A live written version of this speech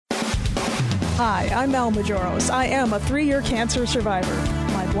Hi, I'm Mel Majoros. I am a 3-year cancer survivor.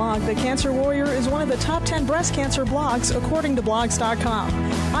 My blog, The Cancer Warrior, is one of the top 10 breast cancer blogs according to blogs.com.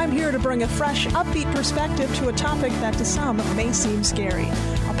 I'm here to bring a fresh, upbeat perspective to a topic that to some may seem scary.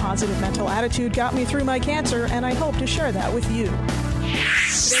 A positive mental attitude got me through my cancer, and I hope to share that with you.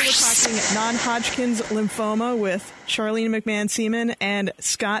 Today we're talking non-Hodgkin's lymphoma with Charlene McMahon Seaman and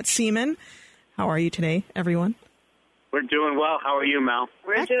Scott Seaman. How are you today, everyone? We're doing well. How are you, Mel?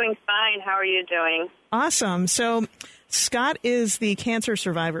 We're doing fine. How are you doing? Awesome. So Scott is the cancer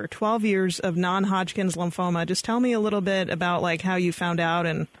survivor, 12 years of non-Hodgkin's lymphoma. Just tell me a little bit about how you found out,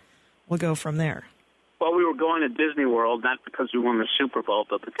 and we'll go from there. Well, we were going to Disney World, not because we won the Super Bowl,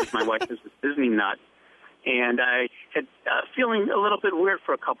 but because my wife is a Disney nut. And I had feeling a little bit weird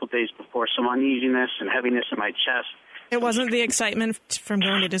for a couple of days before, some uneasiness and heaviness in my chest. It wasn't the excitement from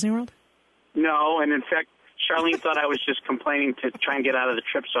going to Disney World? No, and in fact, Charlene thought I was just complaining to try and get out of the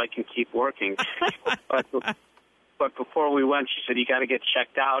trip so I can keep working. But before we went, she said, you got to get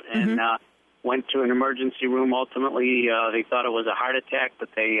checked out, and went to an emergency room. Ultimately, they thought it was a heart attack, but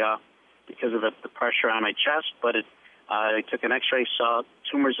they, because of the pressure on my chest, but they took an x-ray, saw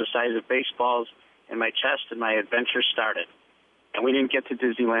tumors the size of baseballs in my chest, and my adventure started. And we didn't get to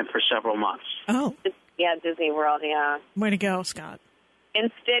Disneyland for several months. Oh. Yeah, Disney World, yeah. Way to go, Scott.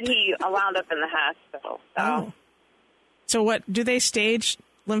 Instead, he wound up in the hospital. So. Oh. So what, do they stage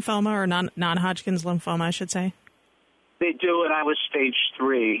lymphoma or non-Hodgkin's lymphoma, I should say? They do, and I was stage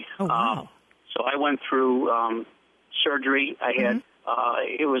 3. Oh, wow. So I went through surgery. I had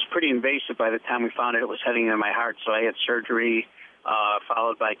it was pretty invasive by the time we found it. It was heading into my heart, so I had surgery,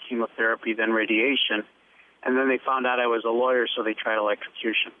 followed by chemotherapy, then radiation. And then they found out I was a lawyer, so they tried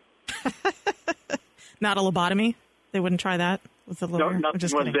electrocution. Not a lobotomy? They wouldn't try that with the lawyer? No, nothing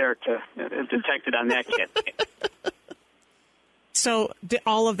was there to detect it on that kit. So did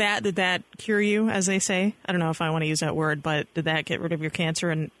that cure you, as they say? I don't know if I want to use that word, but did that get rid of your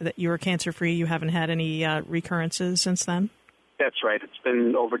cancer and that you were cancer-free? You haven't had any recurrences since then? That's right. It's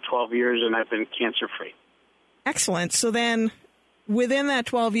been over 12 years, and I've been cancer-free. Excellent. So then, within that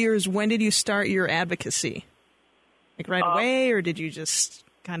 12 years, when did you start your advocacy? Right away, or did you just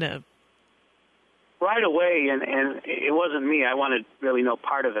kind of... Right away, and it wasn't me. I wanted really no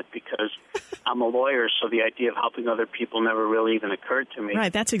part of it because I'm a lawyer, so the idea of helping other people never really even occurred to me.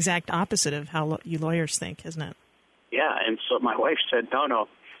 Right, that's exact opposite of how you lawyers think, isn't it? Yeah, and so my wife said, no.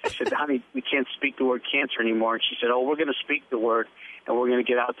 I said, honey, we can't speak the word cancer anymore. And she said, we're going to speak the word, and we're going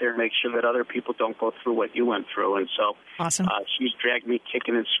to get out there and make sure that other people don't go through what you went through. And so awesome. She's dragged me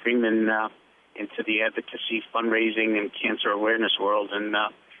kicking and screaming into the advocacy, fundraising, and cancer awareness world, and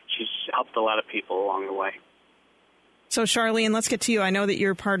she's helped a lot of people along the way. So, Charlene, let's get to you. I know that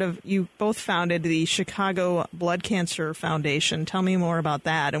you both founded the Chicago Blood Cancer Foundation. Tell me more about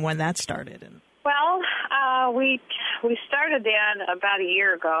that and when that started. Well, we started that about a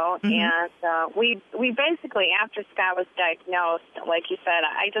year ago, and we basically, after Scott was diagnosed, like you said,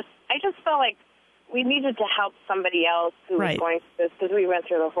 I just felt like we needed to help somebody else who was going through this because we went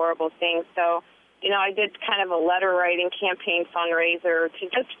through the horrible things. So, I did kind of a letter-writing campaign fundraiser to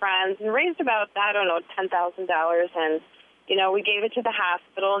just friends and raised about, $10,000. And, we gave it to the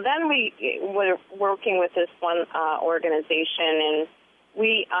hospital. And then we were working with this one organization, and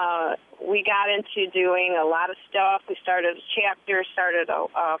we got into doing a lot of stuff. We started a chapter, started a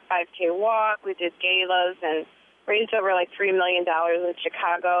 5K walk. We did galas and raised over $3 million in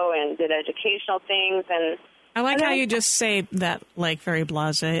Chicago and did educational things. And I like how you just say that very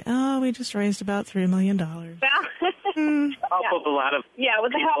blasé. Oh, we just raised about $3 million. Help of a lot of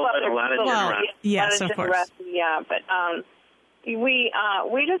with the help of a lot of people. Yes, of course. Yeah, but we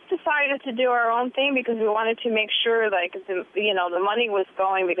just decided to do our own thing because we wanted to make sure the money was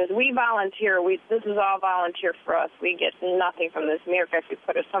going because we volunteer. This is all volunteer for us. We get nothing from this. Matter of fact, we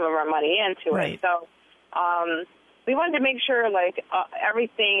put some of our money into it. So we wanted to make sure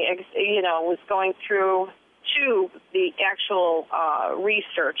everything was going through to the actual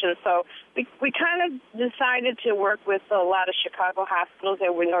research. And so we kind of decided to work with a lot of Chicago hospitals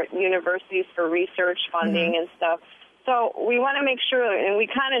that were universities for research funding and stuff. So we want to make sure, and we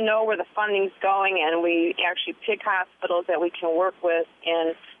kind of know where the funding's going, and we actually pick hospitals that we can work with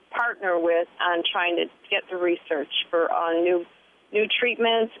and partner with on trying to get the research for new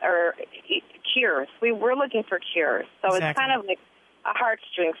treatments or cures. We're looking for cures. So It's kind of like a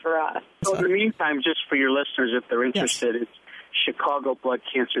heartstring for us. So in the meantime, just for your listeners, if they're interested, it's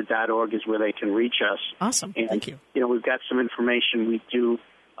ChicagoBloodCancer.org is where they can reach us. Awesome. And, thank you. We've got some information. We do,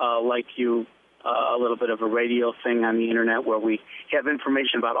 a little bit of a radio thing on the Internet where we have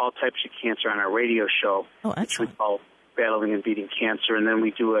information about all types of cancer on our radio show. Oh, excellent. Which we call Battling and Beating Cancer, and then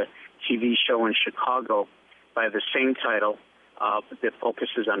we do a TV show in Chicago by the same title that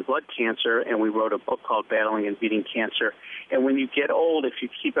focuses on blood cancer, and we wrote a book called Battling and Beating Cancer. And when you get old, if you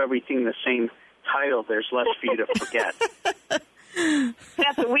keep everything the same title, there's less for you to forget.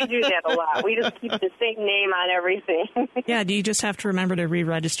 We do that a lot. We just keep the same name on everything. Yeah, do you just have to remember to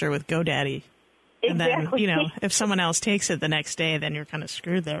re-register with GoDaddy? And Exactly. then, if someone else takes it the next day, then you're kind of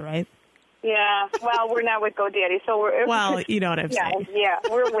screwed there, right? Yeah, well, we're not with GoDaddy, so we're... Well, you know what I'm saying. Yeah,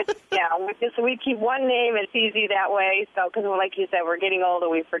 we're with, so we keep one name, it's easy that way, so, because like you said, we're getting older,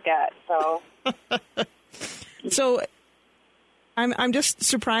 we forget, so... So, I'm just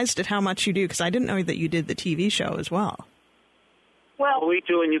surprised at how much you do, because I didn't know that you did the TV show as well. Well, We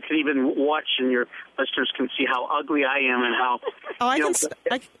do, and you can even watch, and your listeners can see how ugly I am and how... I'm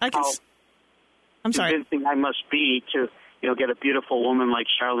sorry. Convincing I must be to... get a beautiful woman like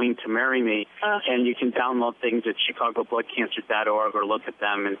Charlene to marry me, and you can download things at ChicagoBloodCancer.org or look at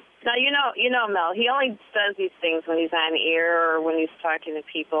them. And now you know, Mel. He only does these things when he's on air or when he's talking to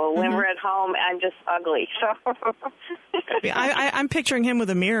people. When we're at home, I'm just ugly. So I'm picturing him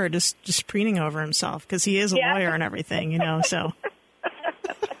with a mirror, just preening over himself, because he is a lawyer and everything, So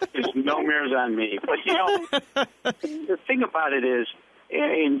there's no mirrors on me, but the thing about it is.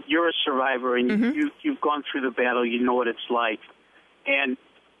 And you're a survivor, and you've gone through the battle. You know what it's like. And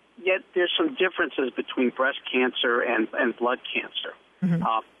yet there's some differences between breast cancer and blood cancer.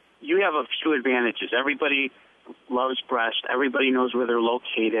 You have a few advantages. Everybody loves breast. Everybody knows where they're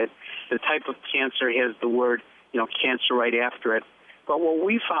located. The type of cancer has the word, cancer right after it. But what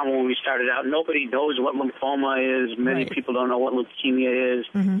we found when we started out, nobody knows what lymphoma is. Many people don't know what leukemia is.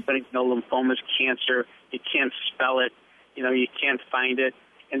 But lymphoma is cancer. You can't spell it. You can't find it.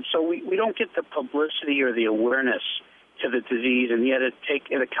 And so we don't get the publicity or the awareness to the disease, and yet it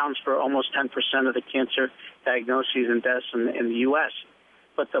accounts for almost 10% of the cancer diagnoses and deaths in the U.S.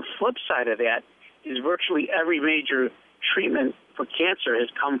 But the flip side of that is virtually every major treatment for cancer has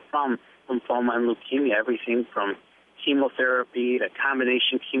come from lymphoma and leukemia, everything from chemotherapy to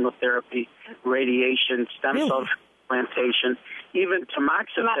combination chemotherapy, radiation, stem cell transplantation, even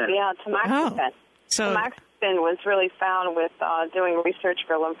tamoxifen. Tamoxifen. Oh. So tamoxifen was really found with doing research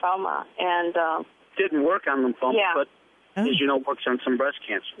for lymphoma, and didn't work on lymphoma, but as you know, works on some breast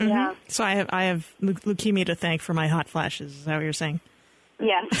cancer. Yeah. So I have leukemia to thank for my hot flashes. Is that what you're saying?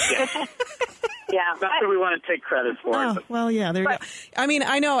 Yes. Yeah. Not that we want to take credit for it. But, well, yeah, there you go. I mean,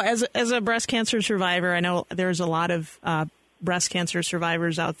 I know as a breast cancer survivor, I know there's a lot of breast cancer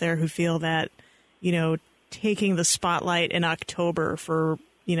survivors out there who feel that, taking the spotlight in October for,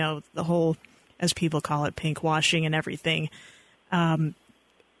 the whole, as people call it, pink washing and everything.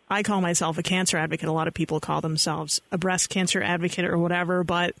 I call myself a cancer advocate. A lot of people call themselves a breast cancer advocate or whatever.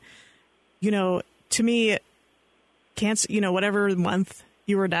 But, to me, cancer, whatever month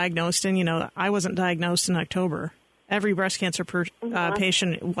you were diagnosed in, I wasn't diagnosed in October. Every breast cancer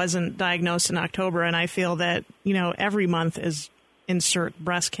patient wasn't diagnosed in October. And I feel that, every month is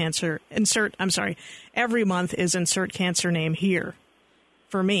every month is insert cancer name here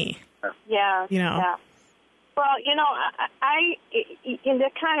for me. Yeah. Yeah. Well,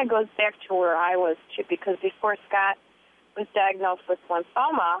 that kind of goes back to where I was too, because before Scott was diagnosed with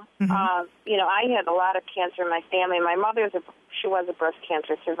lymphoma, I had a lot of cancer in my family. My mother she was a breast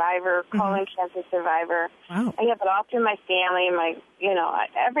cancer survivor, colon cancer survivor. Wow. I have it all through my family.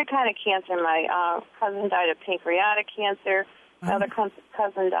 Every kind of cancer. My cousin died of pancreatic cancer. My other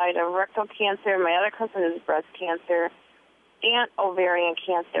cousin died of rectal cancer. My other cousin is breast cancer. Aunt ovarian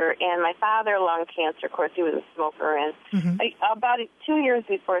cancer, and my father lung cancer. Of course, he was a smoker. And about 2 years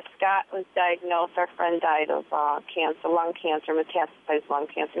before Scott was diagnosed, our friend died of cancer, lung cancer, metastasized lung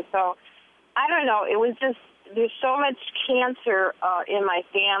cancer. So I don't know. It was just there's so much cancer in my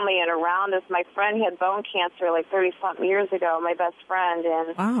family and around us. My friend had bone cancer like 30-something years ago. My best friend,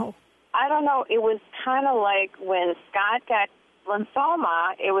 and wow. I don't know. It was kind of like when Scott got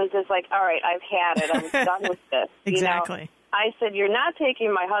lymphoma. It was just like, all right, I've had it. I'm done with this. Exactly. I said, you're not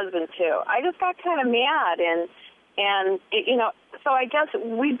taking my husband, too. I just got kind of mad, and so I guess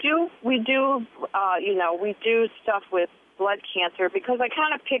we do stuff with blood cancer because I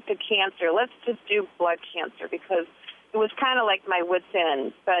kind of picked a cancer. Let's just do blood cancer because it was kind of like my wit's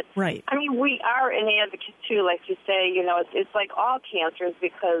end. But, right. I mean, we are an advocate, too, like you say, it's like all cancers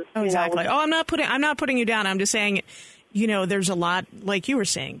because, exactly. I'm not putting you down. I'm just saying, there's a lot, like you were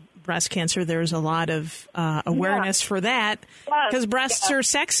saying, breast cancer, there's a lot of awareness for that because breasts are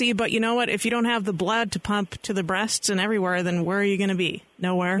sexy. But you know what? If you don't have the blood to pump to the breasts and everywhere, then where are you going to be?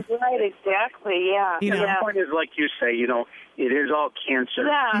 Nowhere. Right, exactly, yeah. The point is, like you say, it is all cancer.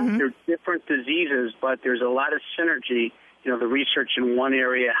 Yeah. Mm-hmm. They're different diseases, but there's a lot of synergy. The research in one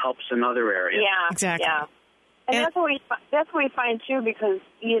area helps another area. Yeah, exactly. Yeah. And that's what we find too, because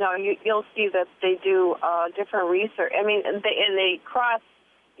you'll see that they do different research. I mean, they cross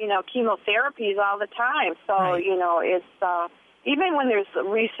chemotherapies all the time. So right. It's even when there's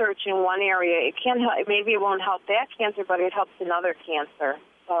research in one area, it can help. Maybe it won't help that cancer, but it helps another cancer.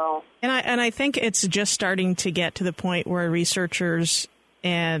 So and I think it's just starting to get to the point where researchers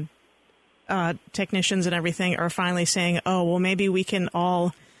and technicians and everything are finally saying, "Oh, well, maybe we can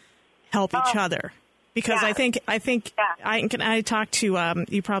all help each other." Because I think I talked to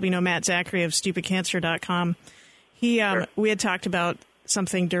you probably know Matt Zachary of StupidCancer.com. We had talked about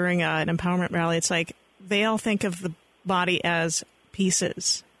something during an empowerment rally. It's like they all think of the body as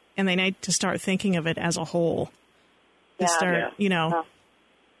pieces, and they need to start thinking of it as a whole. And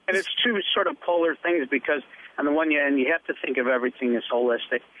it's two sort of polar things, because on the one hand, you have to think of everything as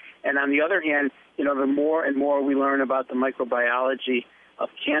holistic, and on the other hand, the more and more we learn about the microbiology of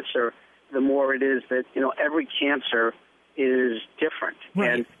cancer, the more it is that, every cancer is different.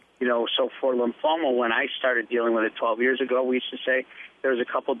 Right. And, so for lymphoma, when I started dealing with it 12 years ago, we used to say there's a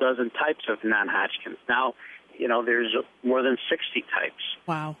couple dozen types of non-Hodgkin's. Now, there's more than 60 types.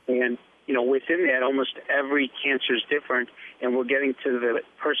 Wow. And, within that, almost every cancer is different, and we're getting to the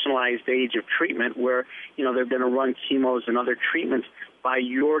personalized age of treatment where, they're going to run chemos and other treatments by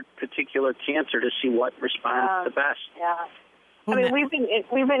your particular cancer to see what responds the best. Yeah. I mean, we've been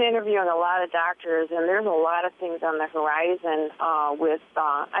interviewing a lot of doctors, and there's a lot of things on the horizon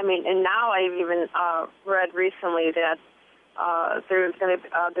and now I've even read recently that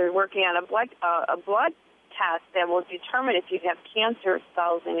they're working on a blood test that will determine if you have cancer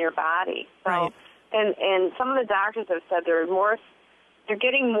cells in your body. So, right. and some of the doctors have said they're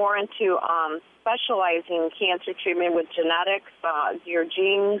getting more into specializing cancer treatment with genetics, your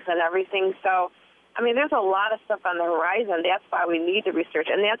genes and everything. So, I mean, there's a lot of stuff on the horizon. That's why we need the research.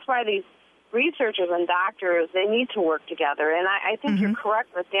 And that's why these researchers and doctors, they need to work together. And I think you're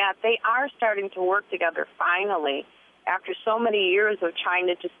correct with that. They are starting to work together finally after so many years of trying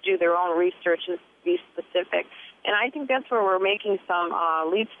to just do their own research and be specific. And I think that's where we're making some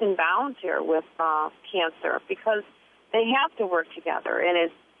leaps and bounds here with cancer, because they have to work together.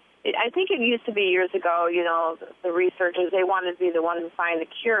 And I think it used to be years ago, the researchers, they wanted to be the one to find the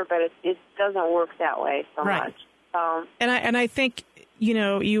cure, but it doesn't work that way so much. And I think,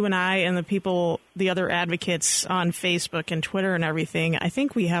 you and I and the other advocates on Facebook and Twitter and everything, I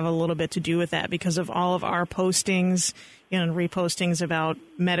think we have a little bit to do with that because of all of our postings and repostings about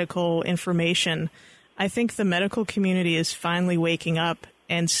medical information. I think the medical community is finally waking up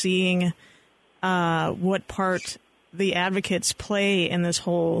and seeing what part the advocates play in this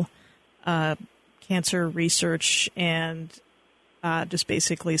whole cancer research and just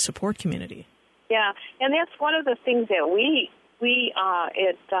basically support community. Yeah, and that's one of the things that we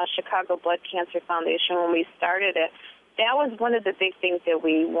at Chicago Blood Cancer Foundation, when we started it, that was one of the big things that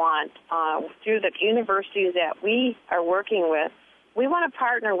we want through the universities that we are working with. We want to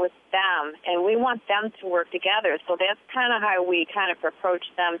partner with them, and we want them to work together. So that's kind of how we kind of approach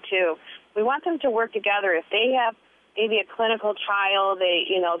them, too. We want them to work together. If they have maybe a clinical trial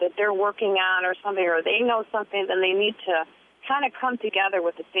that they're working on or something, or they know something, then they need to kind of come together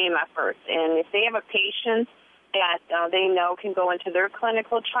with the same efforts. And if they have a patient that they know can go into their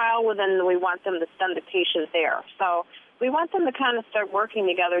clinical trial, well, then we want them to send the patient there. So we want them to kind of start working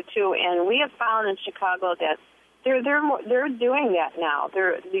together, too. And we have found in Chicago that they're doing that now.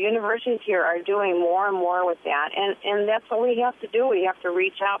 The universities here are doing more and more with that, and that's what we have to do. We have to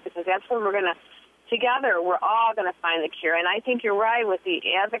reach out, because that's where we're going to, together, we're all going to find the cure. And I think you're right with the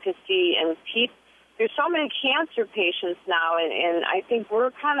advocacy, and there's so many cancer patients now, and I think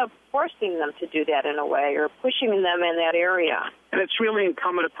we're kind of forcing them to do that in a way, or pushing them in that area. And it's really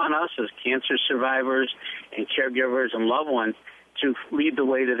incumbent upon us as cancer survivors and caregivers and loved ones to lead the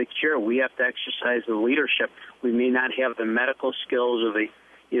way to the cure. We have to exercise the leadership. We may not have the medical skills or the,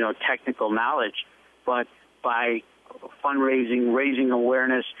 technical knowledge, but by fundraising, raising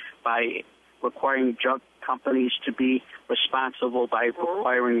awareness, by requiring drug companies to be responsible, by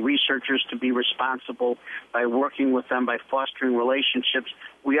requiring researchers to be responsible, by working with them, by fostering relationships,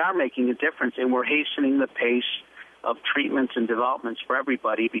 we are making a difference, and we're hastening the pace of treatments and developments for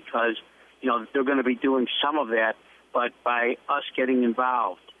everybody, because, they're going to be doing some of that. But by us getting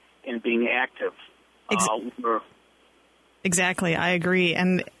involved and being active, Exactly, I agree.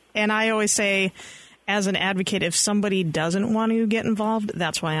 And And I always say, as an advocate, if somebody doesn't want to get involved,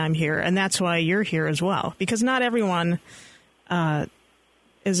 that's why I'm here. And that's why you're here as well. Because not everyone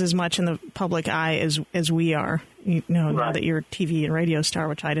is as much in the public eye as we are. You know, right. Now that you're a TV and radio star,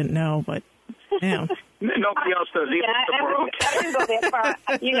 which I didn't know, but, you know. Nobody else does either. I wouldn't go that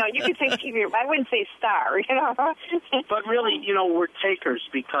far. You know, you could say TV. I wouldn't say star, you know. But really, you know, we're takers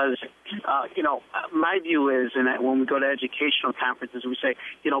because, you know, my view is, and when we go to educational conferences, we say,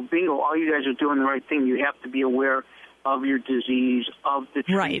 you know, bingo, all you guys are doing the right thing. You have to be aware of your disease, of the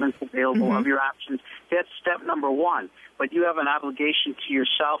treatments available, of your options. That's step number one. But you have an obligation to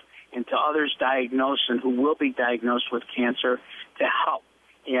yourself and to others diagnosed and who will be diagnosed with cancer to help.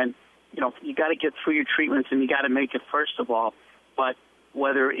 And, you know, you got to get through your treatments and you got to make it first of all. But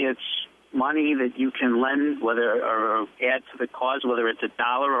whether it's money that you can lend, whether or add to the cause, whether it's $1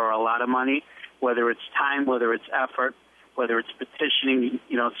 or a lot of money, whether it's time, whether it's effort, whether it's petitioning,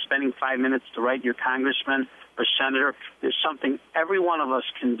 you know, spending 5 minutes to write your congressman or senator, there's something every one of us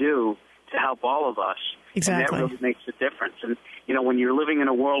can do to help all of us. Exactly. And that really makes a difference. And, you know, when you're living in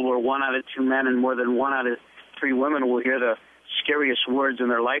a world where 1 out of 2 men and more than 1 out of 3 women will hear the scariest words in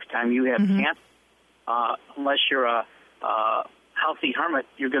their lifetime, you have cancer, unless you're a healthy hermit,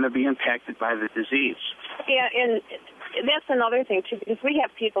 you're going to be impacted by the disease. Yeah, and that's another thing, too, because we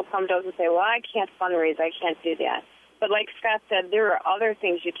have people come to us and say, well, I can't fundraise, I can't do that. But like Scott said, there are other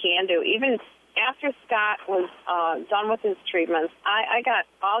things you can do. Even after Scott was done with his treatments, I got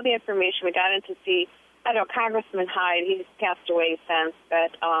all the information. We got in to see, I don't know, Congressman Hyde. He's passed away since,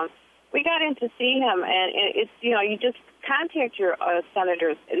 but we got in to see him, and it's, you know, you just contact your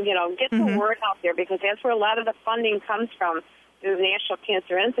senators, you know, get the word out there, because that's where a lot of the funding comes from, through the National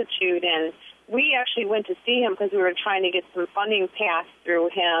Cancer Institute. And we actually went to see him because we were trying to get some funding passed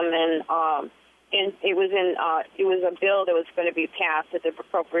through him, and it was a bill that was going to be passed, at the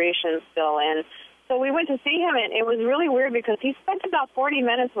appropriations bill. And so we went to see him, and it was really weird because he spent about 40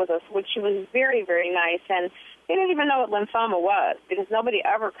 minutes with us, which was very, very nice. And he didn't even know what lymphoma was because nobody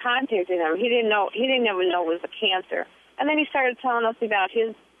ever contacted him. He didn't even know it was a cancer. And then he started telling us about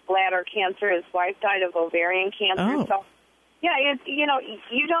his bladder cancer. His wife died of ovarian cancer. Oh. So, yeah, you know,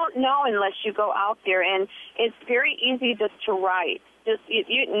 you don't know unless you go out there, and it's very easy just to write.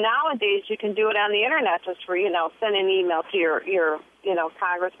 Nowadays you can do it on the internet, just for, you know, send an email to your you know,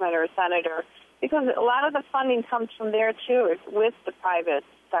 congressman or senator, because a lot of the funding comes from there too, with the private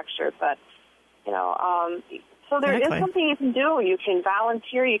sector. But, you know, so there is something you can do. You can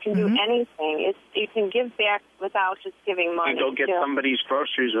volunteer. You can do anything. You can give back without just giving money. You go get somebody's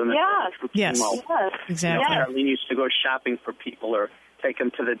groceries when Yes, exactly. You know, Arlene used to go shopping for people, or take them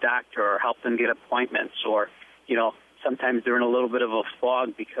to the doctor, or help them get appointments, or, you know, sometimes they're in a little bit of a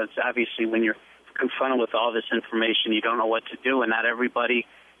fog because obviously when you're confronted with all this information, you don't know what to do, and not everybody,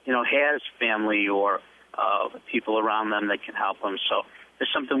 you know, has family or people around them that can help them. So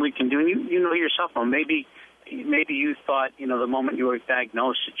there's something we can do. And you know yourself, well, maybe you thought, you know, the moment you were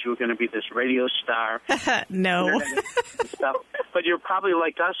diagnosed that you were going to be this radio star. No. Stuff. But you're probably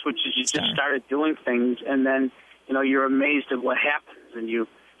like us, which is you just started doing things, and then, you know, you're amazed at what happens, and you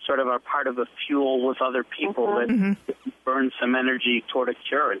sort of are part of a fuel with other people that burn some energy toward a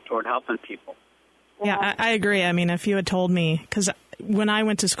cure and toward helping people. Yeah, I agree. I mean, if you had told me, because when I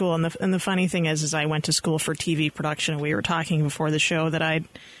went to school, and the funny thing is I went to school for TV production. We were talking before the show that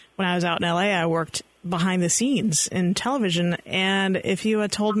when I was out in LA, I worked behind the scenes in television. And if you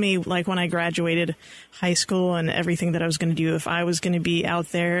had told me, like, when I graduated high school and everything that I was going to do, if I was going to be out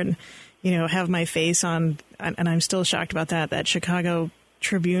there and, you know, have my face on, and I'm still shocked about that Chicago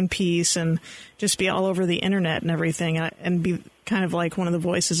Tribune piece, and just be all over the internet and everything, and be kind of like one of the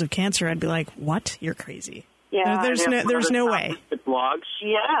voices of cancer, I'd be like, what? You're crazy. Yeah. There's no way. The blogs.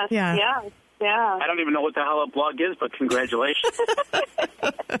 Yes. Yeah. I don't even know what the hell a blog is, but congratulations.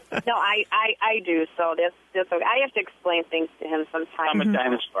 No, I do. So that's okay. I have to explain things to him sometimes. I'm a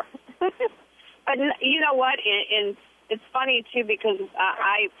dinosaur. But you know what? And it's funny too, because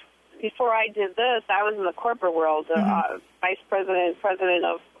before I did this, I was in the corporate world, vice president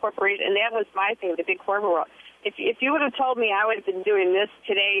of corporate, and that was my thing, the big corporate world. If you would have told me I would have been doing this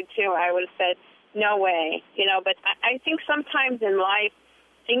today too, I would have said no way. You know, but I think sometimes in life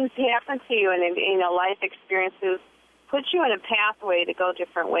things happen to you, and you know, life experiences put you in a pathway to go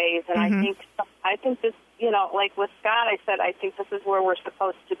different ways. And I think this, you know, like with Scott, I said I think this is where we're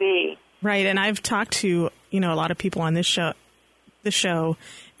supposed to be. Right, and I've talked to, you know, a lot of people on this show,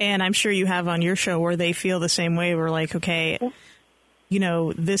 and I'm sure you have on your show, where they feel the same way. We're like, okay, you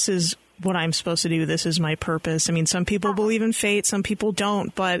know, this is what I'm supposed to do. This is my purpose. I mean, some people believe in fate, some people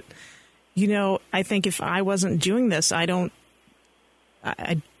don't. But, you know, I think if I wasn't doing this, I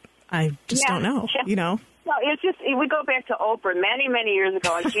I just don't know, you know. Well, it's just, we go back to Oprah many, many years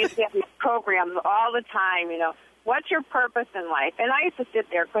ago, and she used to have these programs all the time, you know, what's your purpose in life? And I used to sit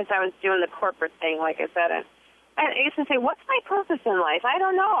there, because I was doing the corporate thing, like I said, and I used to say, what's my purpose in life? I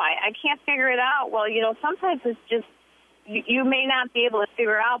don't know. I can't figure it out. Well, you know, sometimes it's just, you may not be able to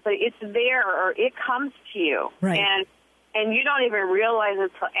figure it out, but it's there, or it comes to you. Right. And you don't even realize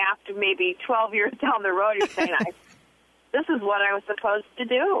it until after maybe 12 years down the road, you're saying, this is what I was supposed to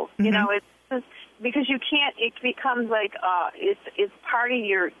do. Mm-hmm. You know, it's just, because you can't, it becomes like, it's part of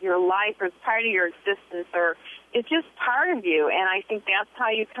your life, or it's part of your existence, or it's just part of you. And I think that's how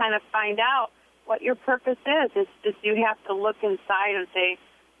you kind of find out what your purpose is. It's just, you have to look inside and say,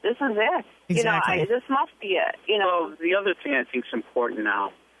 this is it. Exactly. You know, this must be it. You know. Well, the other thing I think is important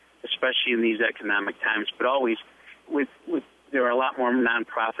now, especially in these economic times, but always with there are a lot more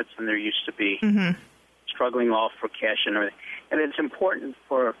nonprofits than there used to be, struggling all for cash and everything. And it's important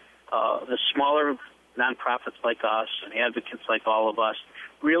for the smaller nonprofits like us and advocates like all of us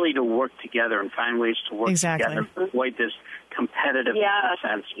really to work together and find ways to work together to avoid this competitive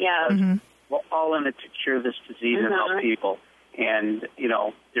sense. Yeah. We're all in it to cure this disease and help people. And, you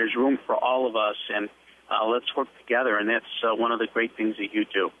know, there's room for all of us, and let's work together. And that's one of the great things that you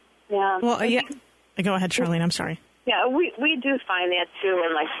do. Yeah. Well, yeah. Go ahead, Charlene. I'm sorry. Yeah, we do find that, too,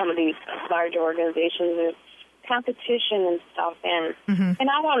 in, like, some of these large organizations. There's competition and stuff. And and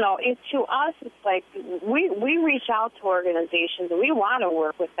I don't know. To us, it's like we reach out to organizations, and we want to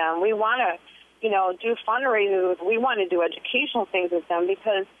work with them. We want to, you know, do fundraisers. We want to do educational things with them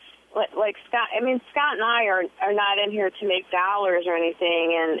because, like Scott, Scott and I are not in here to make dollars or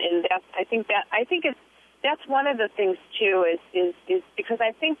anything, and that's one of the things too is because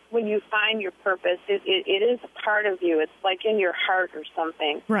I think when you find your purpose, it is a part of you. It's like in your heart or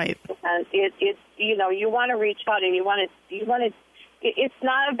something, right? And it's you know, you want to reach out, and you want to. It's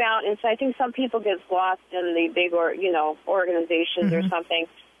not about, and so I think some people get lost in the big organizations or something.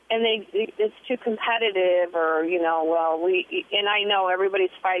 And it's too competitive, or, you know, and I know everybody's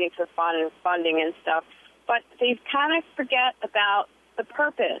fighting for fun and funding and stuff, but they kind of forget about the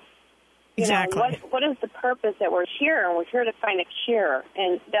purpose. Exactly. You know, what is the purpose that we're here? And we're here to find a cure,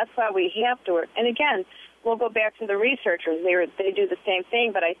 and that's why we have to work. And again, we'll go back to the researchers. They do the same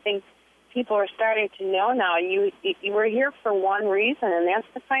thing, but I think people are starting to know now you were here for one reason, and that's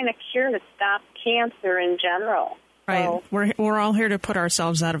to find a cure to stop cancer in general. Right. So, we're all here to put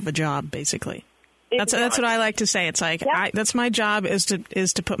ourselves out of a job, basically. That's what I like to say. It's like that's my job is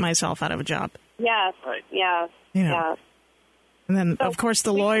to put myself out of a job. Yes. Right. Yes. You know. Yes. And then, of course,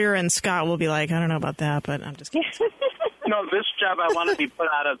 the lawyer and Scott will be like, I don't know about that, but I'm just kidding. No, this job I want to be put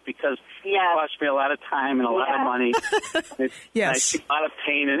out of because it costs me a lot of time and a lot of money. I see a lot of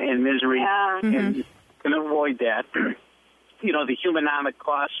pain and misery, and can avoid that. You know, the humanomic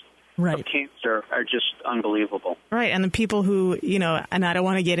cost of cancer are just unbelievable. Right, and the people who, you know, and I don't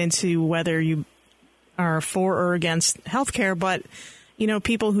want to get into whether you are for or against healthcare, but, you know,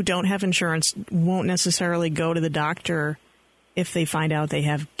 people who don't have insurance won't necessarily go to the doctor if they find out they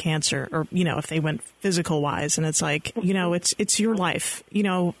have cancer, or, you know, if they went physical-wise. And it's like, you know, it's your life, you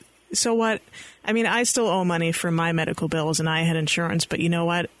know. So what? I mean, I still owe money for my medical bills, and I had insurance. But you know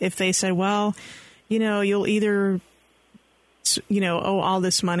what? If they said, well, you know, you'll either, you know, owe all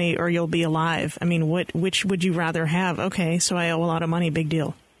this money or you'll be alive. I mean, which would you rather have? Okay, so I owe a lot of money. Big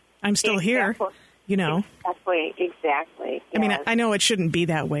deal. I'm still here, you know. Exactly. I mean, I know it shouldn't be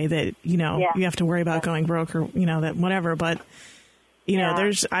that way, that, you know, you have to worry about going broke or, you know, that whatever. But, you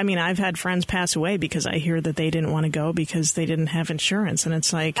know, I've had friends pass away because I hear that they didn't want to go because they didn't have insurance. And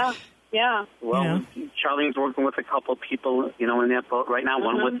it's like, Well, you know, Charlene's working with a couple of people, you know, in that boat right now.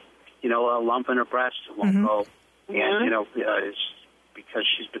 One with, you know, a lump in her breast won't go. And, you know, it's because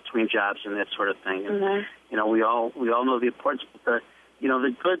she's between jobs and that sort of thing. And, you know, we all know the importance. But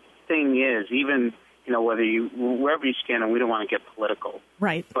the good thing is, even, you know, wherever you stand, and we don't want to get political.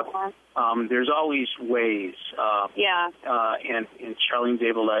 Right. But there's always ways. And Charlene's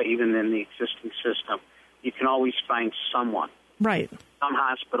able to, even in the existing system, you can always find someone. Right. Some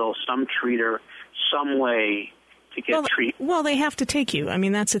hospital, some treater, some way to get treated. Well, they have to take you. I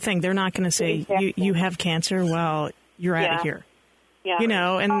mean, that's the thing. They're not going to say, you have cancer, well, you're out of here. Yeah. You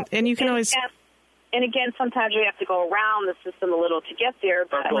know, and you can always... And again, sometimes you have to go around the system a little to get there.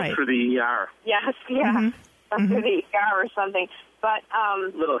 But go through the ER. Yes, through the ER or something. But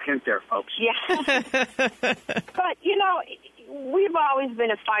little hint there, folks. Yeah. But, you know, we've always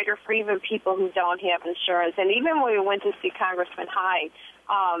been a fighter for even people who don't have insurance. And even when we went to see Congressman Hyde,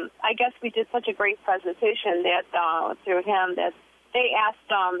 I guess we did such a great presentation that through him that they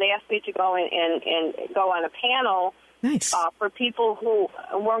asked me to go and go on a panel Nice. For people who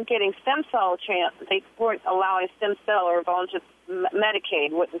weren't getting stem cell they weren't allowing stem cell or bone, just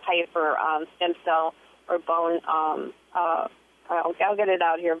Medicaid wouldn't pay for stem cell or bone, I'll get it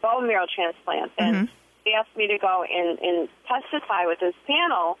out here, bone marrow transplants. And they asked me to go and testify with this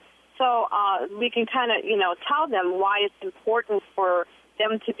panel so we can kind of, tell them why it's important for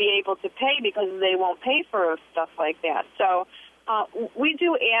them to be able to pay, because they won't pay for stuff like that. So we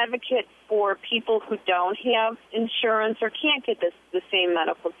do advocate for people who don't have insurance or can't get the same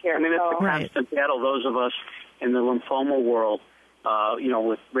medical care. I mean, it's a constant battle. Those of us in the lymphoma world,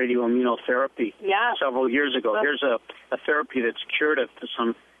 with radioimmunotherapy several years ago. There's a therapy that's curative to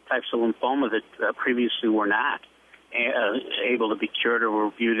some types of lymphoma that previously were not able to be cured or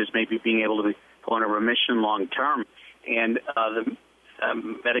were viewed as maybe being able to go into remission long term. And the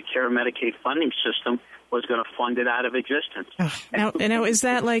Medicare and Medicaid funding system was going to fund it out of existence. Now, is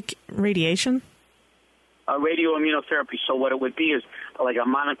that like radiation? Radioimmunotherapy. So what it would be is like a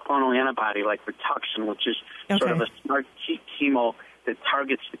monoclonal antibody, like Rituxan, which is sort of a smart chemo that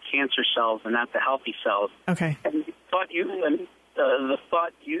targets the cancer cells and not the healthy cells. Okay. And the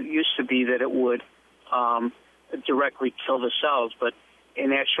thought used to be that it would directly kill the cells, but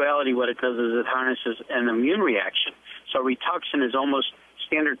in actuality, what it does is it harnesses an immune reaction. So Rituxan is almost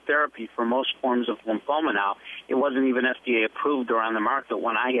standard therapy for most forms of lymphoma now. It wasn't even FDA approved or on the market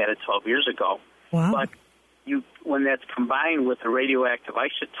when I had it 12 years ago. Wow. But when that's combined with a radioactive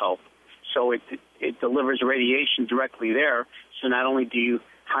isotope, so it delivers radiation directly there. So not only do you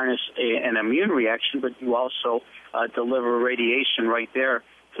harness an immune reaction, but you also deliver radiation right there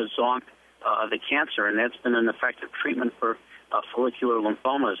to zonk the cancer, and that's been an effective treatment for follicular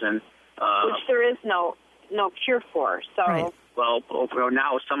lymphomas, and which there is no cure for. So. Right. Well,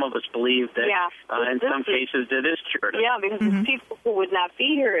 now some of us believe that in some cases it is curative. Yeah, because there's people who would not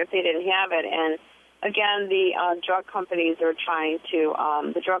be here if they didn't have it. And again, the drug companies are trying to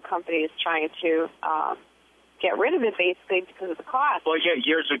get rid of it basically because of the cost. Well, yeah,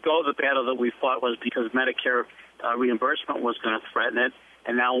 years ago the battle that we fought was because Medicare reimbursement was going to threaten it,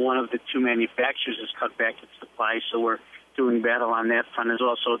 and now one of the two manufacturers has cut back its supply, so we're doing battle on that front as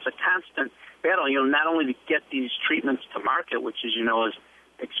well. So it's a constant battle, not only to get these treatments to market, which, as you know, is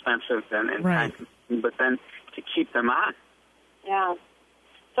expensive and time-consuming, but then to keep them on. Yeah.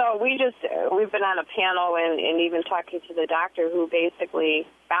 So we've been on a panel and even talking to the doctor who basically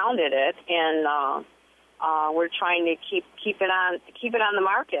founded it, and we're trying to keep it on the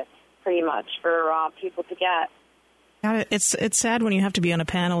market pretty much for people to get. It's sad when you have to be on a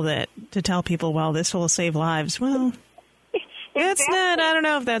panel to tell people, well, this will save lives. Well, it's not. I don't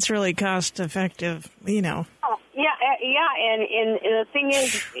know if that's really cost effective. Oh, yeah, and the thing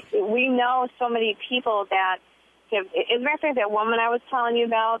is, we know so many people that have. As a matter of fact, that woman I was telling you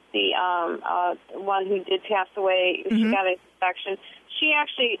about, the one who did pass away, she got an infection. She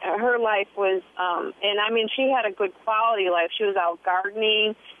actually, her life was, and I mean, she had a good quality life. She was out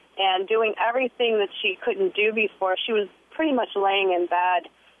gardening and doing everything that she couldn't do before. She was pretty much laying in bed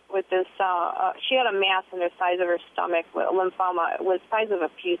with this, she had a mass in the size of her stomach, lymphoma. It was the size of a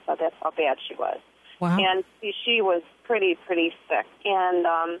pizza. That's how bad she was. Wow. And she was pretty sick. And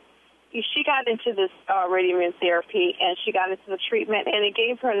she got into this radioimmunotherapy, and she got into the treatment, and it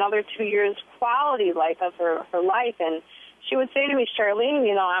gave her another 2 years quality life of her life. And she would say to me, Charlene,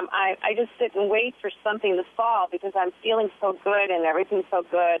 I just sit and wait for something to fall because I'm feeling so good and everything's so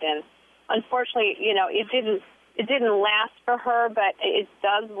good. And unfortunately, it didn't last for her, but it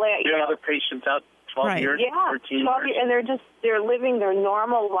does last. You have other patients out 12 years, 13 12 years, and they're living their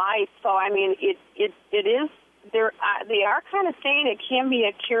normal life. So I mean, it is. They are kind of saying it can be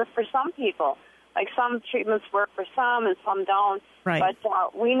a cure for some people. Like some treatments work for some and some don't. Right.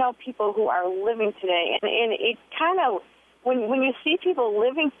 But we know people who are living today, and it kind of when you see people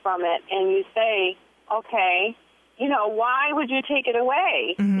living from it, and you say, okay, why would you take it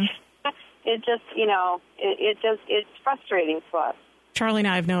away? Mm-hmm. It just, it's frustrating to us. Charlie and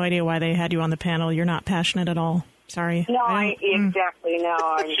I have no idea why they had you on the panel. You're not passionate at all. Sorry. No, exactly,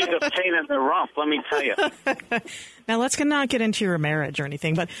 no. She's a pain in the rump, let me tell you. Now, let's not get into your marriage or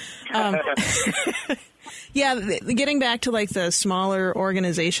anything, but getting back to like the smaller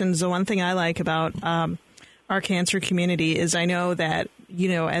organizations, the one thing I like about our cancer community is I know that,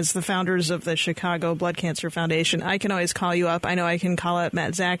 as the founders of the Chicago Blood Cancer Foundation, I can always call you up. I know I can call up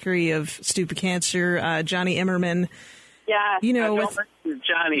Matt Zachary of Stupid Cancer, Johnny Immerman. Yeah. With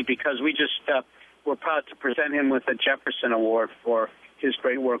Johnny, because we just we're proud to present him with the Jefferson Award for his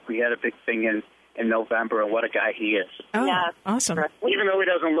great work. We had a big thing in November, and what a guy he is. Oh, yes. Awesome. Even though he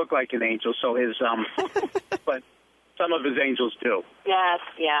doesn't look like an angel, so his but some of his angels do. Yes,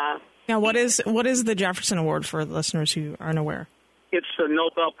 yeah. Now, what is the Jefferson Award for listeners who aren't aware? It's the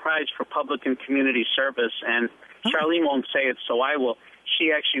Nobel Prize for Public and Community Service, and Charlene won't say it, so I will.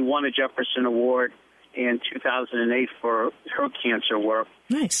 She actually won a Jefferson Award in 2008 for her cancer work.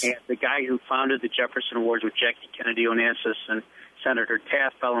 Nice. And the guy who founded the Jefferson Awards with Jackie Kennedy Onassis and Senator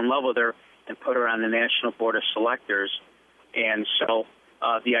Taft fell in love with her and put her on the National Board of Selectors. And so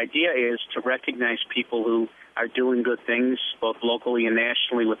the idea is to recognize people who are doing good things, both locally and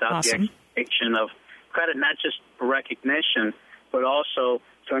nationally, without the expectation of credit, not just for recognition, but also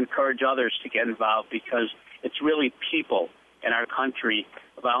to encourage others to get involved, because it's really people in our country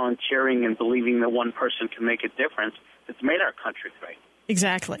volunteering and believing that one person can make a difference that's made our country great.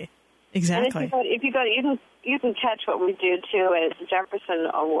 Exactly. And if you go, you can catch what we do too at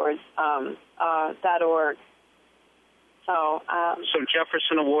JeffersonAwards.org. So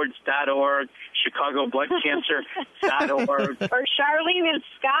JeffersonAwards.org, ChicagoBloodCancer.org, or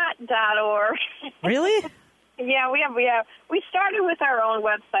CharleneandScott.org. Really? Yeah, we started with our own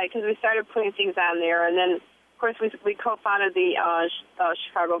website because we started putting things on there, and then of course we co-founded the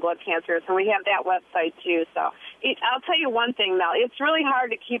Chicago Blood Cancer, so we have that website too. So I'll tell you one thing, Mel, it's really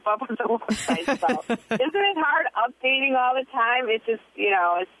hard to keep up with the website stuff. Isn't it hard updating all the time? It's just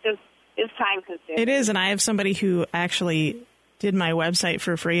it's time consuming. It is, and I have somebody who actually did my website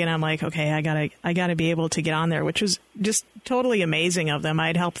for free, and I'm like, okay, I gotta be able to get on there, which was just totally amazing of them.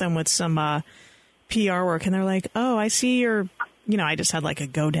 I'd help them with some PR work, and they're like, oh, I see your, I just had like a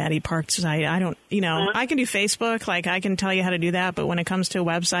GoDaddy parked site. I don't, I can do Facebook, like I can tell you how to do that, but when it comes to a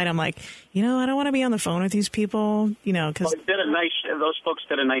website, I'm like, I don't want to be on the phone with these people, because those folks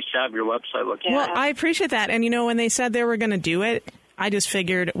did a nice job. Your website looked well. I appreciate that, and when they said they were going to do it, I just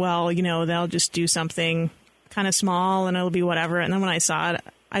figured, well, they'll just do something kind of small and it'll be whatever. And then when I saw it,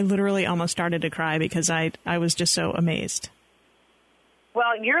 I literally almost started to cry because I was just so amazed.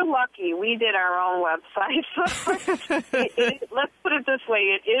 Well, you're lucky. We did our own website. Let's put it this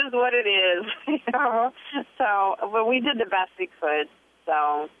way. It is what it is. So, but we did the best we could.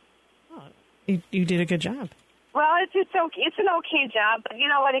 So, you did a good job. Well, it's an okay job, but you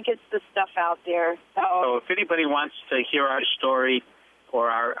know what? It gets the stuff out there. So if anybody wants to hear our story or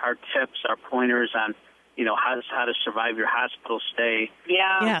our tips, our pointers on, how to survive your hospital stay,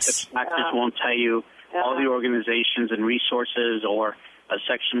 yes, doctors won't tell you all the organizations and resources, or a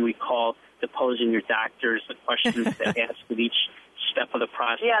section we call Deposing Your Doctors, the questions that ask at each step of the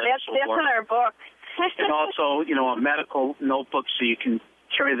process. Yeah, that's in our book. And also, a medical notebook so you can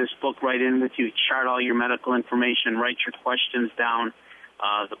carry this book right in with you, chart all your medical information, write your questions down.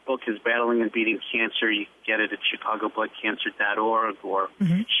 The book is Battling and Beating Cancer. You can get it at ChicagoBloodCancer.org or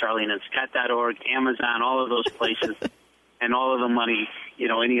CharleneandScott.org, Amazon, all of those places. And all of the money,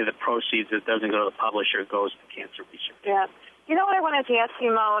 any of the proceeds that doesn't go to the publisher goes to cancer research. Yeah. You know what I wanted to ask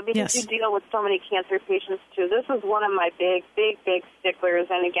you, Mo, because you deal with so many cancer patients, too. This is one of my big, big, big sticklers.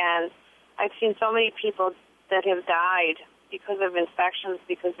 And, again, I've seen so many people that have died because of infections,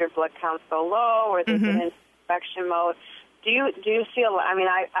 because their blood count's so low, or they've been in infection mode. Do you feel? I mean,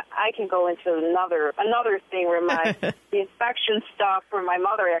 I can go into another thing where the infection stuff, where my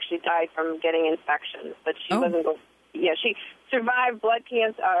mother actually died from getting infections, but she wasn't. She survived blood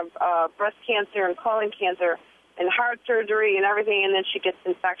cancer, breast cancer, and colon cancer, and heart surgery, and everything, and then she gets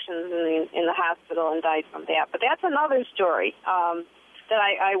infections in the hospital and died from that. But that's another story that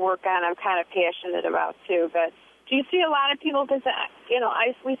I work on. I'm kind of passionate about too, but. Do you see a lot of people, because,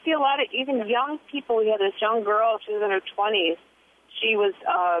 we see a lot of even young people. We had this young girl, she was in her 20s. She was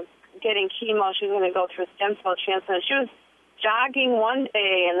getting chemo. She was going to go through a stem cell transplant. She was jogging one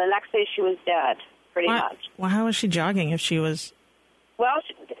day, and the next day she was dead, pretty much. Well, how was she jogging if she was? Well,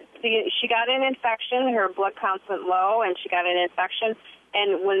 she got an infection. Her blood counts went low, and she got an infection.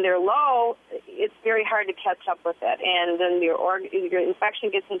 And when they're low, it's very hard to catch up with it. And then your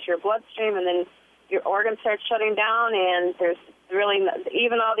infection gets into your bloodstream, and then your organs start shutting down, and there's really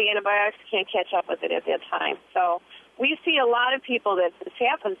even all the antibiotics can't catch up with it at that time. So we see a lot of people that this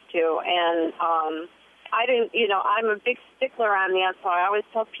happens to, and I'm a big stickler on that, so I always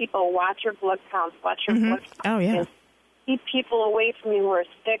tell people, watch your blood counts, watch your blood counts. Oh, yeah. Keep people away from you who are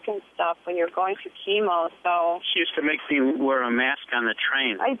sick and stuff when you're going through chemo. So she used to make me wear a mask on the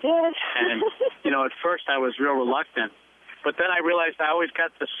train. I did. And, at first I was real reluctant. But then I realized I always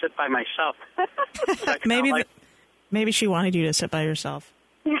got to sit by myself. Maybe she wanted you to sit by yourself.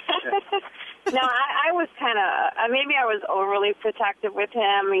 No, I was kind of, maybe I was overly protective with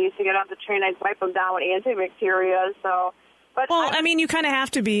him. He used to get off the train, I'd wipe him down with antibacteria. So, but you kind of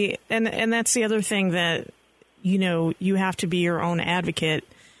have to be, and that's the other thing that, you have to be your own advocate.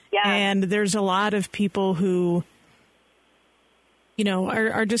 Yeah. And there's a lot of people who you know,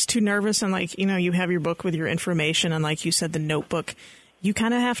 are just too nervous, and like, you know, you have your book with your information, and like you said, the notebook, you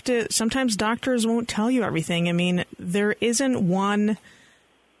kind of have to, sometimes doctors won't tell you everything. I mean, there isn't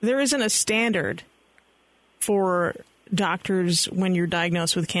a standard for doctors when you're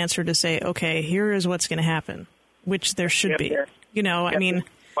diagnosed with cancer to say, okay, here is what's going to happen, which there should be. You know, I mean,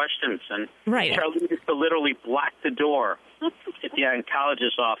 questions, and right. Charlie used to literally block the door at the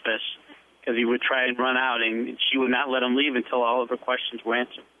oncologist's office because he would try and run out, and she would not let him leave until all of her questions were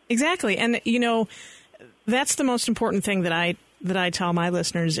answered. Exactly, and you know, that's the most important thing that I tell my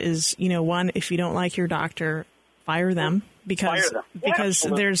listeners is, you know, one, if you don't like your doctor, fire them. Because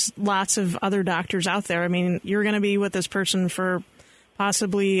there's lots of other doctors out there. I mean, you're going to be with this person for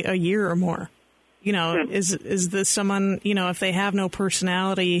possibly a year or more. You know, is this someone, you know, if they have no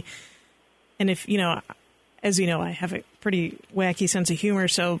personality, and if, you know, as you know, I have a pretty wacky sense of humor,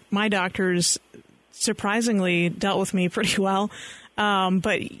 so my doctors surprisingly dealt with me pretty well.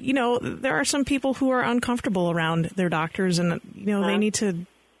 But, you know, there are some people who are uncomfortable around their doctors, and, you know, they need to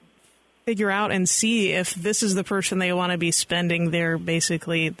figure out and see if this is the person they want to be spending their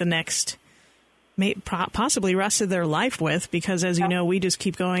basically the next possibly rest of their life with, because as you know, we just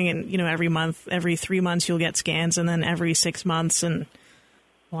keep going, and you know, every month, every 3 months you'll get scans, and then every 6 months, and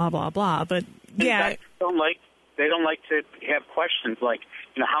blah blah blah. But yeah, they don't like to have questions like,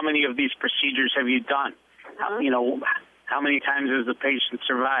 you know, how many of these procedures have you done? You know, how many times has the patient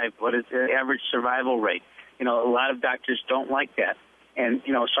survived? What is the average survival rate? You know, a lot of doctors don't like that. And,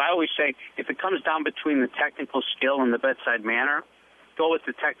 you know, so I always say, if it comes down between the technical skill and the bedside manner, go with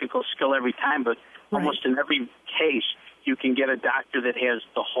the technical skill every time. But almost in every case, you can get a doctor that has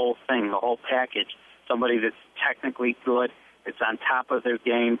the whole thing, the whole package, somebody that's technically good, that's on top of their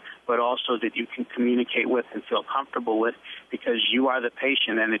game, but also that you can communicate with and feel comfortable with, because you are the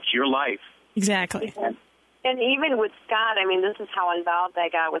patient and it's your life. Exactly. And even with Scott, I mean, this is how involved I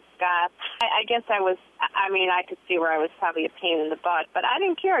got with Scott. I guess I could see where I was probably a pain in the butt, but I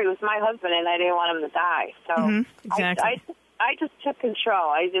didn't care. He was my husband, and I didn't want him to die. So exactly. I just took control.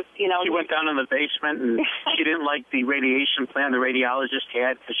 I just, you know. She went down in the basement, and she didn't like the radiation plan the radiologist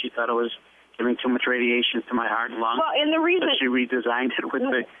had because she thought it was giving too much radiation to my heart and lungs. Well, and the reason. So she redesigned it with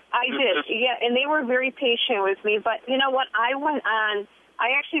the. I did, yeah, and they were very patient with me. But you know what? I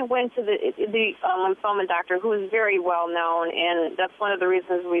actually went to the lymphoma doctor, who is very well known, and that's one of the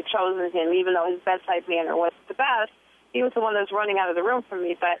reasons we've chosen him, even though his bedside manner wasn't the best. He was the one that was running out of the room for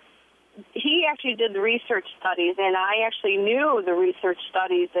me, but he actually did the research studies, and I actually knew the research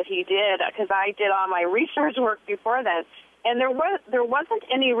studies that he did because I did all my research work before then. And there wasn't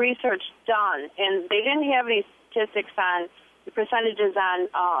any research done, and they didn't have any statistics on the percentages on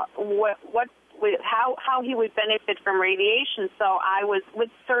how he would benefit from radiation. So I was with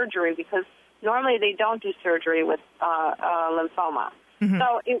surgery, because normally they don't do surgery with lymphoma. Mm-hmm.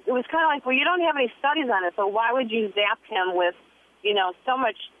 So it was kind of like, well, you don't have any studies on it, so why would you zap him with, you know, so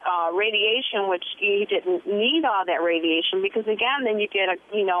much radiation, which he didn't need all that radiation, because again, then you get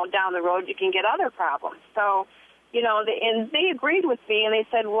down the road you can get other problems. So, you know, and they agreed with me, and they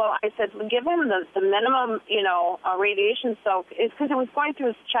said, well, give him the minimum, radiation soak, because it was going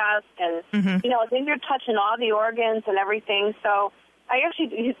through his chest, and, you know, then you're touching all the organs and everything. So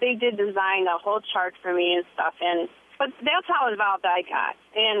they did design a whole chart for me and stuff, but that's how involved I got.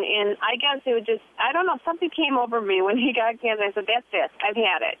 And I guess it would just, I don't know, something came over me when he got cancer. I said, that's it. I've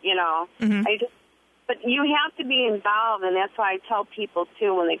had it, you know. Mm-hmm. But you have to be involved, and that's why I tell people,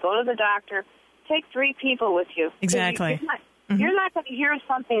 too, when they go to the doctor, take 3 people with you. Exactly. You're not going to hear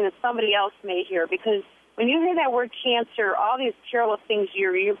something that somebody else may hear, because when you hear that word cancer, all these terrible things,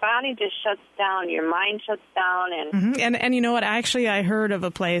 your body just shuts down, your mind shuts down. And you know what? Actually, I heard of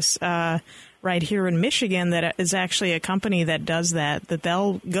a place right here in Michigan that is actually a company that does that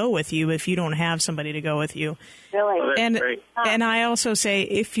they'll go with you if you don't have somebody to go with you. Really? Oh, that's great. And I also say,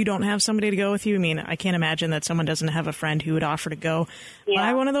 if you don't have somebody to go with you, I mean, I can't imagine that someone doesn't have a friend who would offer to go. Yeah.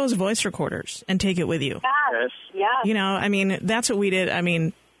 Buy one of those voice recorders and take it with you. Yes. Yes. You know, I mean, that's what we did. I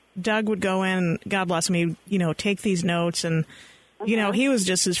mean, Doug would go in, God bless him, he'd, take these notes, and, he was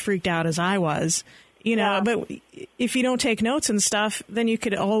just as freaked out as I was, but if you don't take notes and stuff, then you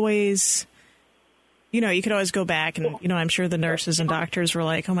could always, go back and, I'm sure the nurses and doctors were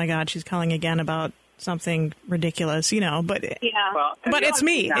like, oh my God, she's calling again about something ridiculous, but it's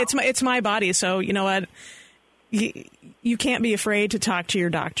me, it's my body. So, you know what? You can't be afraid to talk to your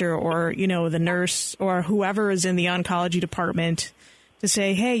doctor or, the nurse or whoever is in the oncology department to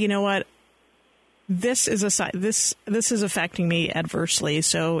say, hey, you know what? This is this is affecting me adversely.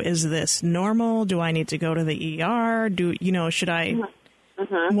 So is this normal? Do I need to go to the ER? Should I,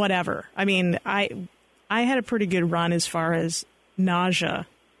 whatever? I mean, I had a pretty good run as far as nausea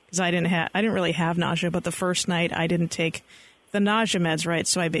because I didn't really have nausea, but the first night I didn't take the nausea meds, right?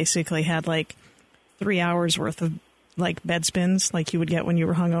 So I basically had like 3 hours worth of like bed spins like you would get when you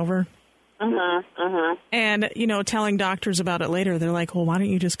were hungover. And, telling doctors about it later, they're like, well, why don't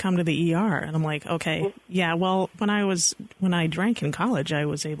you just come to the ER? And I'm like, okay, yeah, well, when I drank in college, I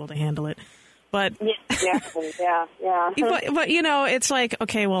was able to handle it. But, yeah, exactly. Yeah. but, it's like,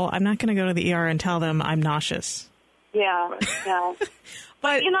 okay, well, I'm not going to go to the ER and tell them I'm nauseous. Yeah.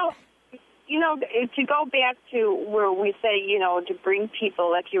 But, to go back to where we say, to bring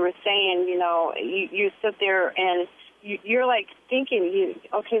people, like you were saying, you sit there and you're like thinking,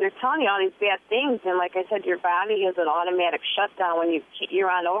 they're telling you all these bad things, and like I said, your body is an automatic shutdown when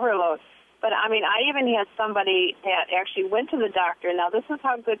you're on overload. But I mean, I even had somebody that actually went to the doctor. Now, this is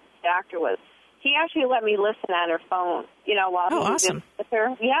how good the doctor was. He actually let me listen on her phone, while he was with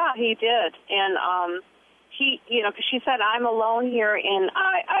her. Yeah, he did, and because she said, I'm alone here, and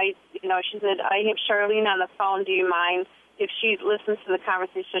she said, I have Charlene on the phone. Do you mind if she listens to the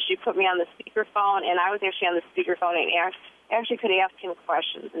conversation? So she put me on the speakerphone, and I was actually on the speakerphone and actually could ask him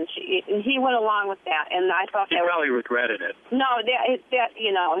questions, and he went along with that, and I thought he probably regretted it. No,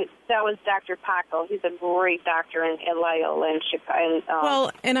 that was Dr. Paco. He's a great doctor in Loyola and Chicago.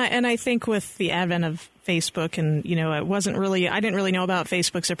 Well, and I think with the advent of Facebook, and I didn't really know about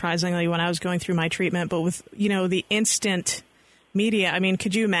Facebook surprisingly when I was going through my treatment, but with the instant media, I mean,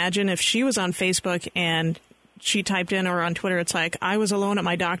 could you imagine if she was on Facebook and she typed in, or on Twitter, it's like, I was alone at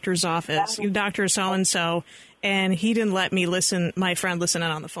my doctor's office, Dr. So-and-so, and he didn't let me my friend listen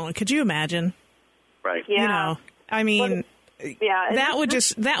in on the phone. Could you imagine? Right. Yeah. I mean, that would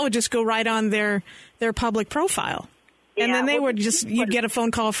just go right on their public profile. And then you'd get a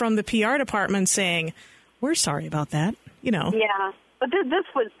phone call from the PR department saying, we're sorry about that, Yeah. But this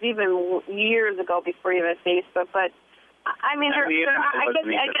was even years ago before even Facebook, but I mean,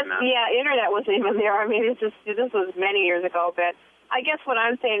 internet wasn't even there. I mean, this was many years ago, but I guess what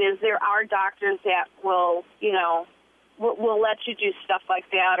I'm saying is there are doctors that will let you do stuff like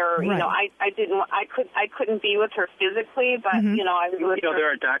that, or right. I couldn't be with her physically, but I was with her. There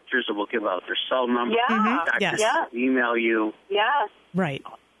are doctors that will give out their cell number. Yeah, doctors will email you. Yes, right.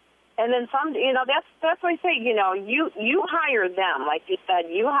 And then some, that's why I say, you hire them. Like you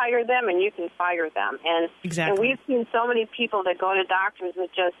said, you hire them and you can fire them. And, exactly. And we've seen so many people that go to doctors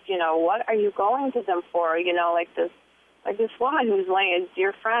with just, what are you going to them for? Like this woman who's laying, a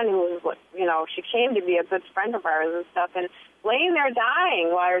dear friend who was, she came to be a good friend of ours and stuff, and laying there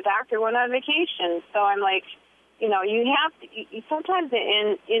dying while her doctor went on vacation. So I'm like, you have to, sometimes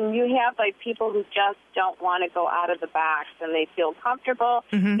you have like people who just don't want to go out of the box and they feel comfortable.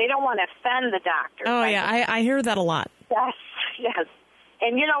 Mm-hmm. They don't want to offend the doctor. Oh, yeah. I hear that a lot. Yes.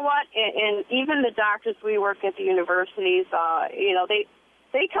 And you know what? And even the doctors we work at the universities, they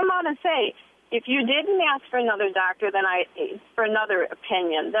come out and say, if you didn't ask for another doctor, for another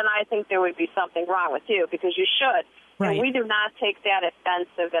opinion, then I think there would be something wrong with you, because you should. Right. And we do not take that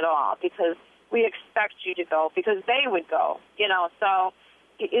offensive at all, because we expect you to go, because they would go, So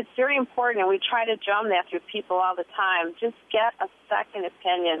it's very important, and we try to drum that through people all the time. Just get a second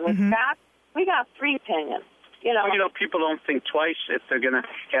opinion. Mm-hmm. We got 3 opinions. People don't think twice if they're going to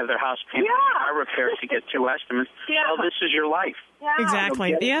have their house painted or repaired to get 2 estimates. Yeah. Well, this is your life. Yeah.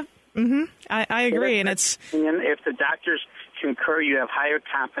 Exactly. Yeah. Mm-hmm. I agree, and it's. And if the doctors concur, you have higher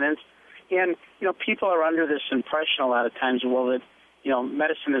confidence. And people are under this impression a lot of times, that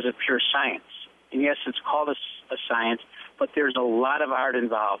medicine is a pure science. And yes, it's called a science, but there's a lot of art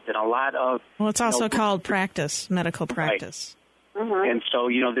involved and a lot of. Well, it's also called practice, medical practice. Right. Mm-hmm. And so,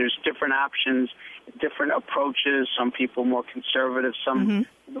 there's different options, different approaches. Some people more conservative, some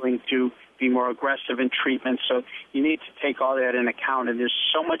willing to be more aggressive in treatment. So you need to take all that in account. And there's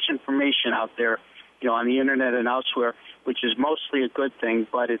so much information out there, on the internet and elsewhere, which is mostly a good thing,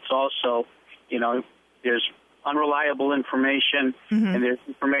 but it's also, there's unreliable information, and there's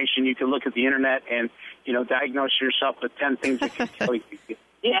information you can look at the internet and, diagnose yourself with 10 things that can tell you.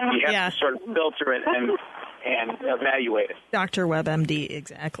 You have to sort of filter it and evaluate it. Dr. WebMD,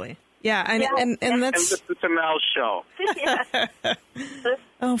 exactly. Yeah, and that's... And listen to Mel's show.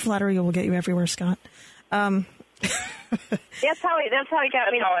 Oh, flattery will get you everywhere, Scott. That's how he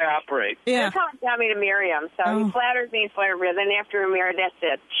got me. That's how I operate. Yeah. That's how he got me to marry him. So he flattered me, then after we married, that's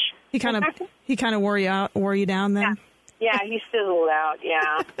it. He kind of wore you down then? Yeah, he sizzled out,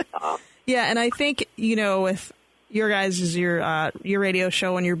 yeah. So. Yeah, and I think, with your guys' your radio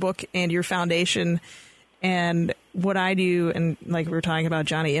show and your book and your foundation and what I do, and like we were talking about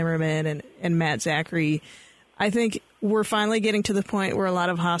Johnny Immerman and Matt Zachary, I think we're finally getting to the point where a lot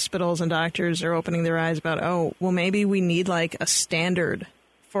of hospitals and doctors are opening their eyes about, oh, well, maybe we need like a standard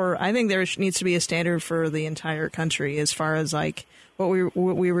I think there needs to be a standard for the entire country as far as like what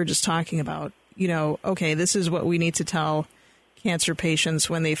we were just talking about. You know, okay, this is what we need to tell cancer patients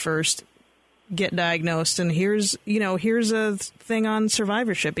when they first get diagnosed. And here's a thing on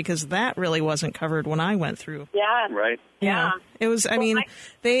survivorship, because that really wasn't covered when I went through. Yeah. Right. Yeah. It was,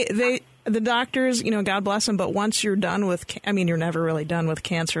 the doctors, God bless them, but once you're done with, you're never really done with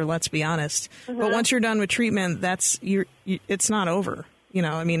cancer, let's be honest. Mm-hmm. But once you're done with treatment, it's not over.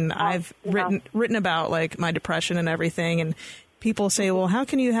 I've written about like my depression and everything, and people say, well, how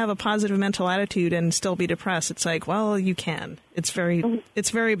can you have a positive mental attitude and still be depressed? It's like, well, you can. It's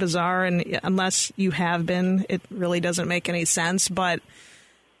very bizarre, and unless you have been, it really doesn't make any sense. But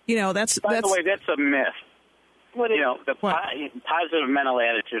that's by the way, that's a myth. The what? Positive mental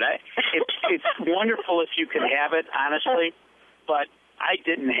attitude. It's wonderful if you can have it, honestly, but I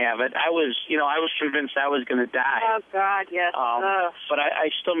didn't have it. I was convinced I was going to die. Oh God, yes. But I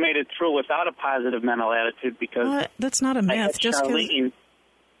still made it through without a positive mental attitude because that's not a myth. Just Charlene.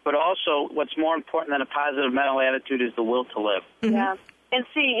 But also, what's more important than a positive mental attitude is the will to live. Mm-hmm. Yeah. And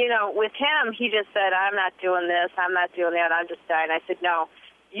see, with him, he just said, "I'm not doing this. I'm not doing that. I'm just dying." I said, "No.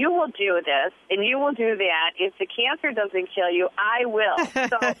 You will do this, and you will do that. If the cancer doesn't kill you, I will."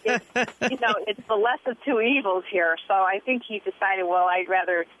 So, it's the less of two evils here. So I think he decided, well, I'd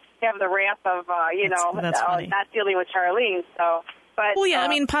rather have the wrath of, not dealing with Charlene. So, but well, yeah,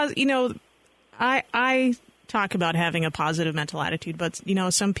 I talk about having a positive mental attitude, but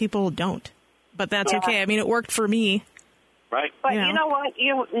some people don't. But that's okay. It worked for me. Right. But you know what?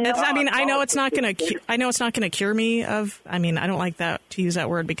 I know it's not going to cure me of. I don't like that to use that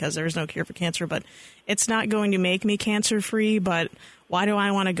word because there is no cure for cancer. But it's not going to make me cancer free. But why do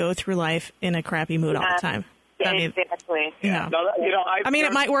I want to go through life in a crappy mood all the time? Exactly. Yeah.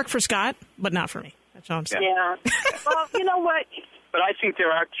 It might work for Scott, but not for me. That's all I'm saying. Yeah. Well, you know what? But I think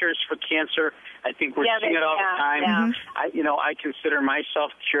there are cures for cancer. I think we're seeing it all the time. Yeah. I consider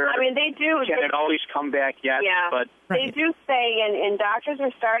myself cured. They do. Can it always come back? Yes. Yeah. But they do say, and doctors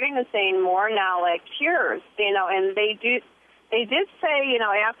are starting to say more now, like cures. And they did say,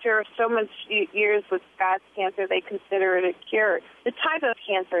 after so much years with Scott's cancer, they consider it a cure. The type of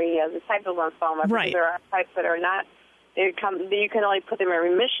cancer he has, the type of lymphoma. Right. Because there are types that are not. You can only put them in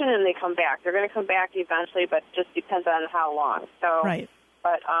remission, and they come back. They're going to come back eventually, but it just depends on how long. So. Right.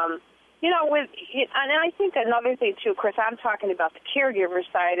 But and I think another thing too, Chris, I'm talking about the caregiver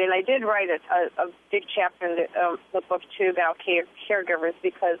side, and I did write a big chapter in the book too about caregivers,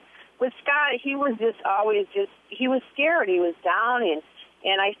 because with Scott, he was he was scared, he was down,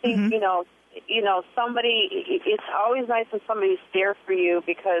 and I think somebody. It's always nice when somebody's there for you,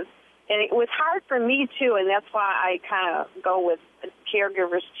 because, and it was hard for me too, and that's why I kind of go with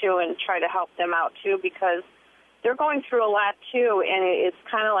caregivers too and try to help them out too, because they're going through a lot, too, and it's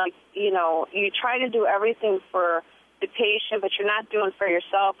kind of like, you try to do everything for the patient, but you're not doing for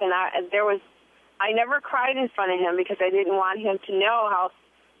yourself. And I never cried in front of him because I didn't want him to know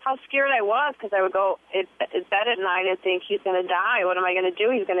how scared I was, because I would go at bed at night and think, he's going to die. What am I going to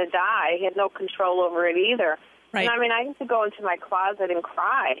do? He's going to die. I had no control over it either. Right. And, I used to go into my closet and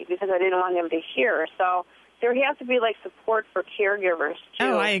cry because I didn't want him to hear. So there has to be, support for caregivers, too.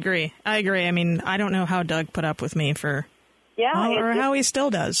 Oh, I agree. I don't know how Doug put up with me for... Yeah. or how he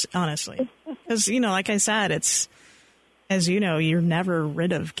still does, honestly. Because, like I said, it's... As you know, you're never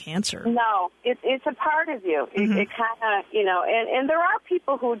rid of cancer. No, it's a part of you. Mm-hmm. It kind of, and there are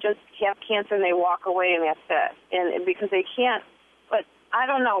people who just have cancer and they walk away and that's it. And because they can't... But I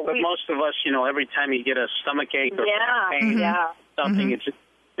don't know. But most of us, every time you get a stomachache or pain, something, it's just...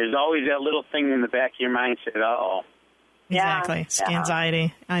 There's always that little thing in the back of your mind saying, uh-oh. Exactly.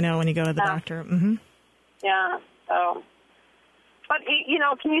 Anxiety. I know when you go to the doctor. Mm-hmm. Yeah. So, but,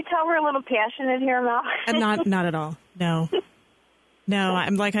 can you tell we're a little passionate here, Mel? Not at all. No. No,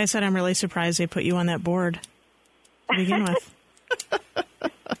 like I said, I'm really surprised they put you on that board to begin with.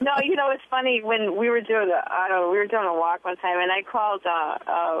 No, it's funny, when we were doing a walk one time, and I called,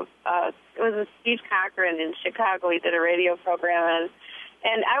 it was Steve Cochran in Chicago. He did a radio program,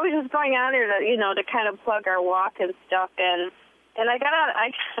 and I was just going on there to kind of plug our walk and stuff, and I got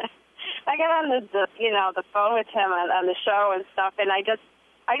on the phone with him on the show and stuff, and I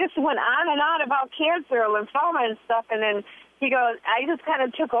just went on and on about cancer, lymphoma and stuff, and then he goes, I just kind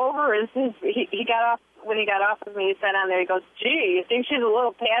of took over he got off. When he got off of me, he said on there, he goes, "Gee, you think she's a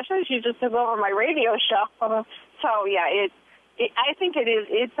little passionate? She just took over my radio show." So yeah, I think it is.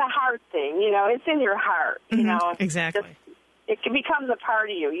 It's a heart thing, It's in your heart, Exactly. It becomes a part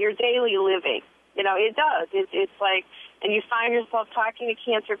of you, your daily living. You know, it does. It's like, and you find yourself talking to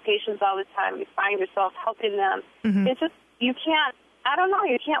cancer patients all the time. You find yourself helping them. Mm-hmm. It's just, you can't, I don't know,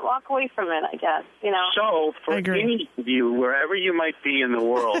 you can't walk away from it, I guess, you know. So, for any of you, wherever you might be in the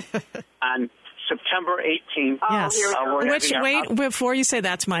world, on September 18th, yes. Wait, before you say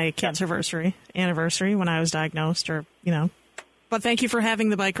that's my anniversary when I was diagnosed, or, you know. But thank you for having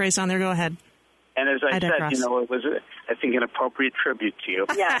the bike race on there. Go ahead. And as I said, you know, it was, I think, an appropriate tribute to you.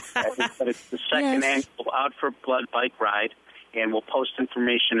 Yes. But it's the second annual Out for Blood bike ride, and we'll post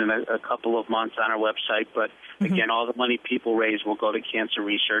information in a couple of months on our website. But, again, all the money people raise will go to cancer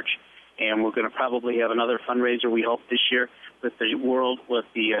research. And we're going to probably have another fundraiser, we hope, this year with the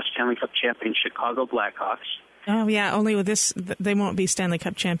Stanley Cup champion Chicago Blackhawks. Oh, yeah, only with this, they won't be Stanley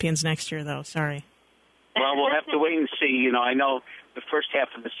Cup champions next year, though. Sorry. Well, we'll have to wait and see. You know, I know the first half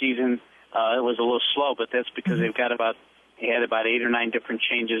of the season it was a little slow, but that's because they had about 8 or 9 different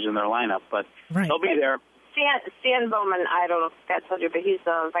changes in their lineup. But they'll be there. Stan Bowman, I don't know if that told you, but he's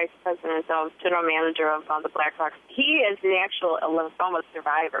the vice president of general manager of the Blackhawks. He is the actual lymphoma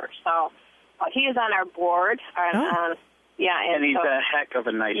survivor, so he is on our board. And he's a heck of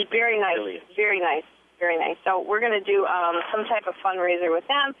a nice. He's very nice, very nice, very nice. So we're going to do some type of fundraiser with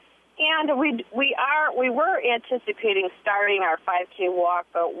them, and we were anticipating starting our 5K walk,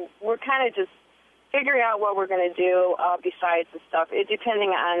 but we're kind of just figuring out what we're going to do besides the stuff, depending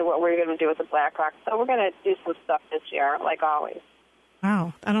on what we're going to do with the Blackhawks. So we're going to do some stuff this year, like always.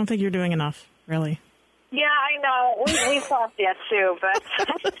 Wow. I don't think you're doing enough, really. Yeah, I know. We thought that, too. But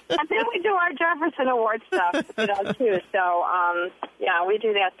and then we do our Jefferson Award stuff, too. So, we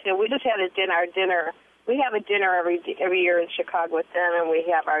do that, too. We just had our dinner. We have a dinner every year in Chicago with them, and we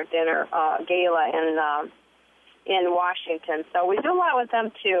have our dinner gala in Washington. So we do a lot with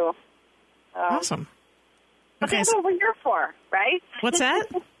them, too. Awesome. But that's what we're here for, right? What's that?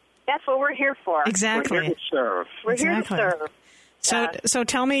 That's what we're here for. Exactly. We're here to serve. We're here to serve. So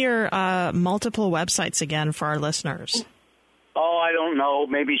tell me your multiple websites again for our listeners. Oh, I don't know.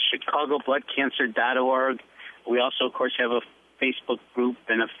 Maybe ChicagoBloodCancer.org. We also, of course, have a Facebook group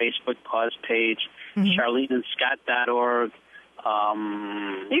and a Facebook cause page. CharleneandScott.org.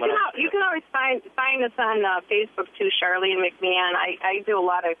 You can always find us on Facebook too, Charlene McMahon. I do a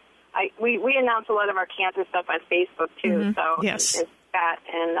lot of. We announce a lot of our cancer stuff on Facebook too. So yes, it's that,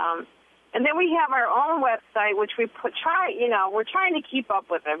 and then we have our own website, which we're trying to keep up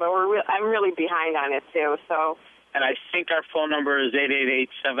with it, but I'm really behind on it too. So. And I think our phone number is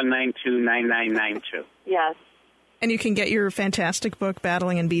 888-792-9992. Yes. And you can get your fantastic book,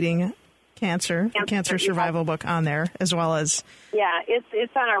 Battling and Beating Cancer, the Cancer Survival book, on there, as well as. Yeah,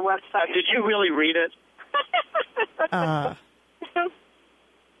 it's on our website. Did you really read it?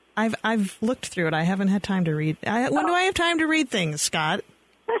 I've looked through it. I haven't had time to read. When do I have time to read things, Scott?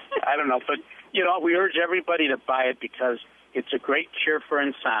 I don't know, but we urge everybody to buy it because it's a great cure for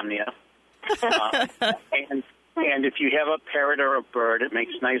insomnia. And if you have a parrot or a bird, it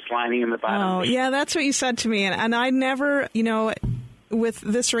makes nice lining in the bottom. Oh, yeah, that's what you said to me. And I never, with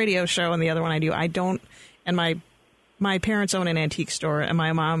this radio show and the other one I do, I don't, and my parents own an antique store, and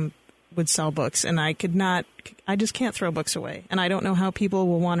my mom would sell books, and I just can't throw books away. And I don't know how people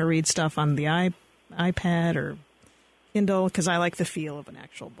will want to read stuff on the iPad or Kindle, because I like the feel of an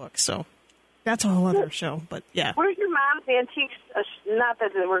actual book. So that's a whole other show, but yeah. Where's your mom's antique? Not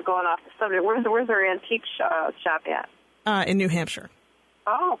that we're going off the subject. Where's her antique shop at? In New Hampshire.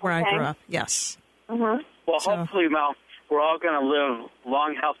 Oh, okay. Where I grew up. Yes. Mm-hmm. Well, hopefully, Mel, we're all going to live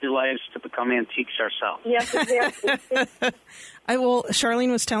long, healthy lives to become antiques ourselves. Yes, exactly.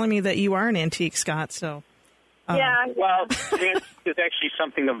 Charlene was telling me that you are an antique, Scott. So. Yeah. Well, it's actually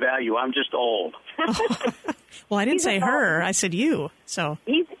something of value. I'm just old. Well, I didn't say her. I said you. So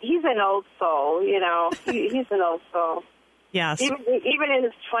he's an old soul. He's an old soul. Yes. Even in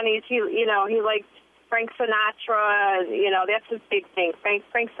his 20s, he liked Frank Sinatra. That's his big thing. Frank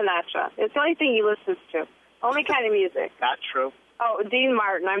Sinatra. It's the only thing he listens to. Only kind of music. Not true. Oh, Dean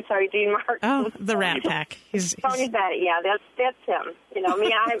Martin. I'm sorry, Dean Martin. Oh, the Rat Pack. Tony Bennett. Yeah, that's him.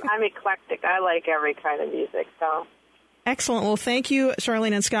 Me, I'm eclectic. I like every kind of music. So. Excellent. Well, thank you,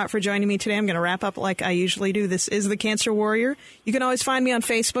 Charlene and Scott, for joining me today. I'm going to wrap up like I usually do. This is The Cancer Warrior. You can always find me on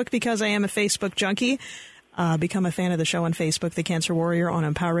Facebook because I am a Facebook junkie. Become a fan of the show on Facebook, The Cancer Warrior, on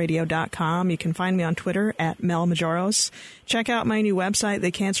EmpowerRadio.com. You can find me on Twitter at Mel Majoros. Check out my new website,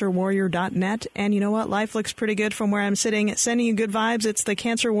 TheCancerWarrior.net. And you know what? Life looks pretty good from where I'm sitting. Sending you good vibes. It's The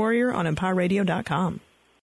Cancer Warrior on EmpowerRadio.com.